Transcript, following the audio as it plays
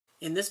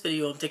In this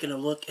video, I'm taking a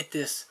look at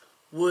this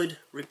wood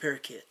repair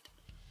kit.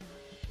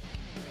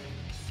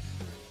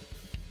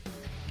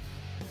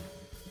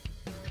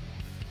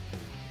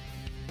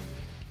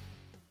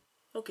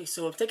 Okay,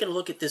 so I'm taking a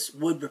look at this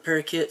wood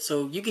repair kit.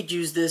 So you could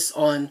use this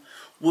on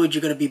wood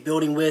you're going to be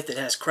building with. It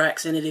has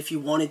cracks in it if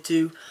you wanted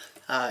to.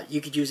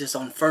 You could use this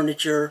on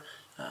furniture,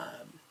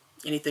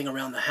 anything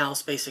around the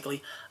house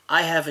basically.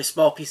 I have a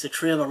small piece of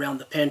trim around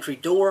the pantry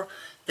door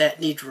that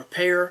needs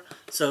repair,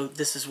 so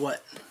this is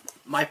what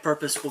my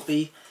purpose will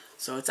be.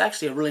 So it's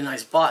actually a really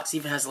nice box.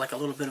 Even has like a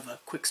little bit of a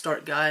quick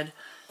start guide,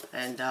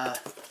 and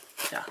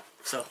yeah,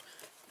 so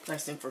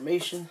nice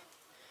information.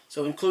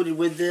 So included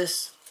with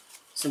this,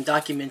 some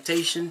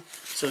documentation,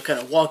 so it kind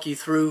of walk you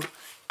through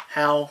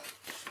how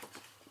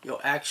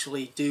you'll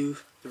actually do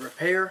the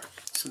repair.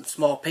 Some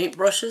small paint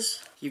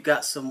brushes. You've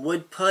got some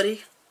wood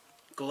putty,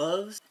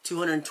 gloves,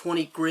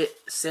 220 grit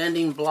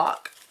sanding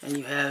block, and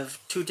you have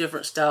two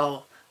different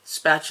style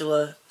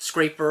spatula,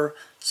 scraper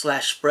 /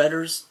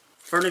 spreaders.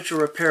 Furniture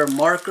repair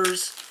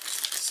markers.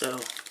 So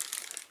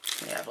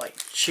we have like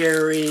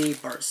cherry,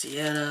 burnt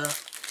sienna,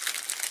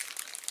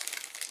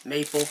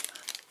 maple.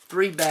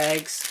 3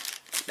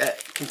 bags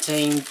that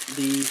contain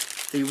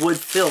the wood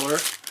filler.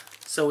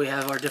 So we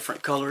have our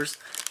different colors.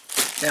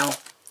 Now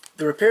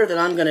the repair that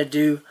I'm going to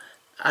do,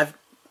 I've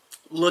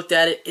looked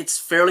at it, it's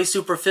fairly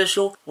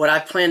superficial. What I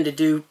plan to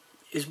do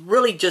is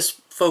really just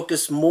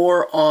focus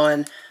more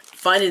on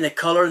finding the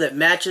color that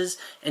matches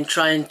and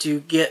trying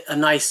to get a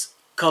nice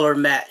color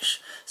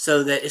match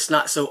so that it's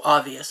not so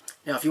obvious.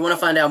 Now if you want to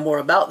find out more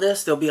about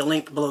this, there'll be a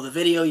link below the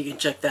video. You can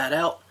check that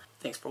out.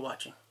 Thanks for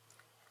watching.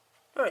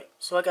 Alright,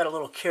 so I got a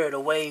little carried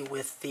away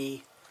with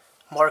the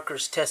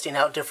markers testing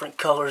out different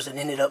colors and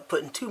ended up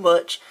putting too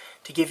much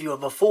to give you a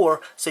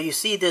before. So you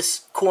see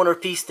this corner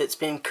piece that's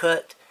been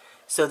cut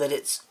so that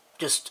it's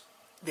just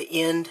the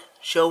end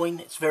showing.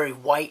 It's very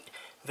white,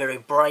 very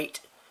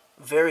bright,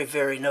 very,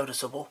 very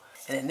noticeable.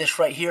 And then this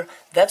right here,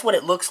 that's what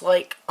it looks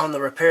like on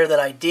the repair that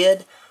I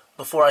did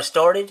before I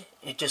started.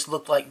 It just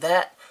looked like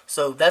that.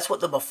 So that's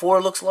what the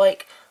before looks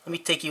like. Let me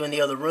take you in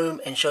the other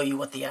room and show you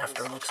what the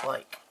after looks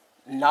like.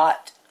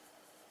 Knot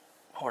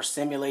or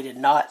simulated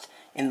knot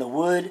in the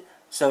wood.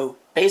 So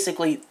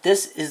basically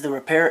this is the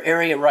repair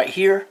area right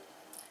here,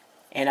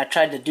 and I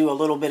tried to do a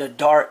little bit of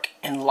dark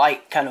and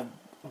light kind of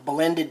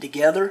blended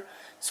together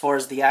as far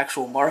as the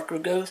actual marker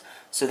goes.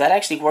 So that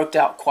actually worked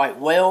out quite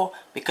well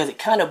because it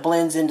kind of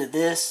blends into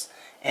this,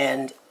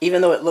 and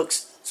even though it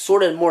looks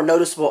sort of more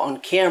noticeable on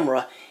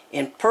camera,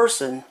 in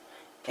person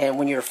and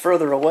when you're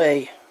further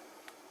away,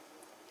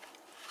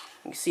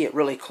 you see it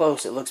really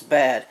close, it looks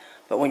bad,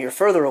 but when you're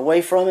further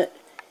away from it,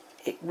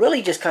 it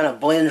really just kind of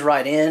blends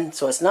right in,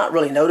 so it's not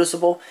really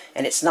noticeable,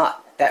 and it's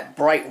not that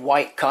bright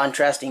white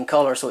contrasting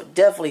color, so it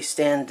definitely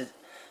stood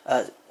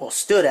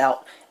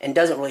out and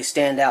doesn't really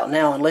stand out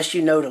now unless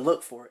you know to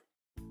look for it.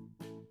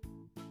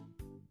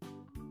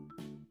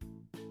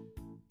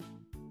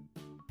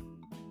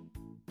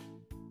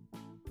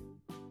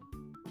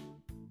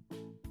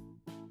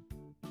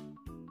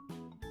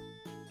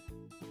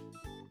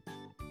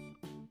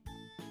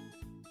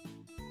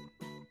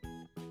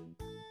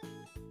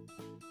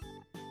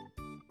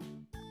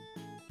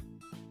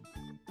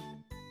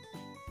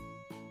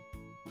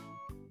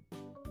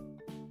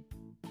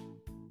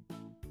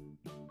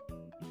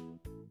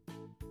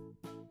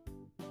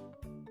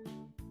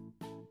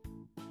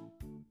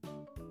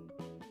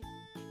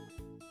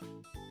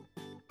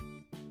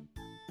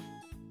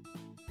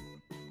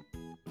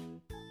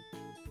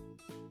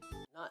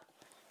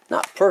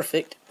 Not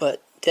perfect,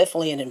 but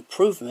definitely an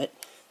improvement.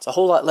 It's a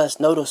whole lot less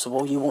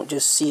noticeable. You won't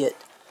just see it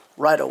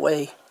right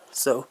away.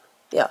 So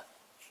yeah,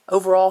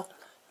 overall,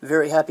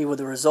 very happy with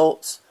the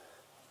results.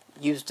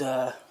 Used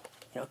a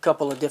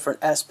couple of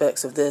different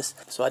aspects of this,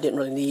 so I didn't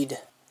really need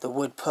the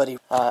wood putty.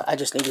 I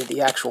just needed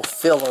the actual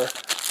filler,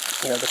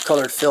 the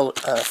colored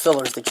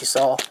fillers that you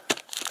saw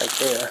right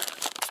there.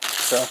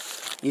 So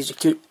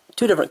used two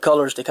different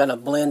colors to kind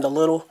of blend a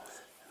little.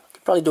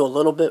 Could probably do a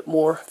little bit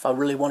more if I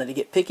really wanted to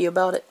get picky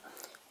about it.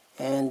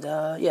 And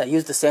yeah,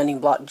 use the sanding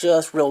block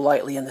just real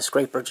lightly in the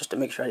scraper just to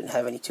make sure I didn't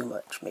have any too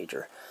much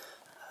major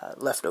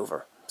left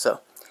over.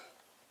 So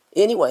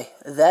anyway,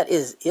 that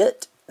is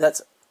it.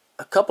 That's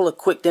a couple of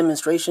quick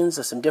demonstrations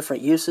of some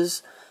different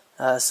uses,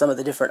 some of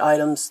the different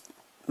items,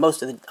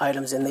 most of the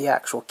items in the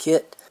actual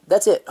kit.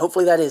 That's it.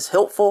 Hopefully that is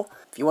helpful.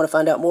 If you want to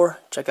find out more,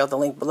 check out the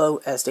link below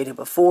as stated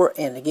before.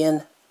 And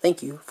again,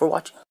 thank you for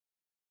watching.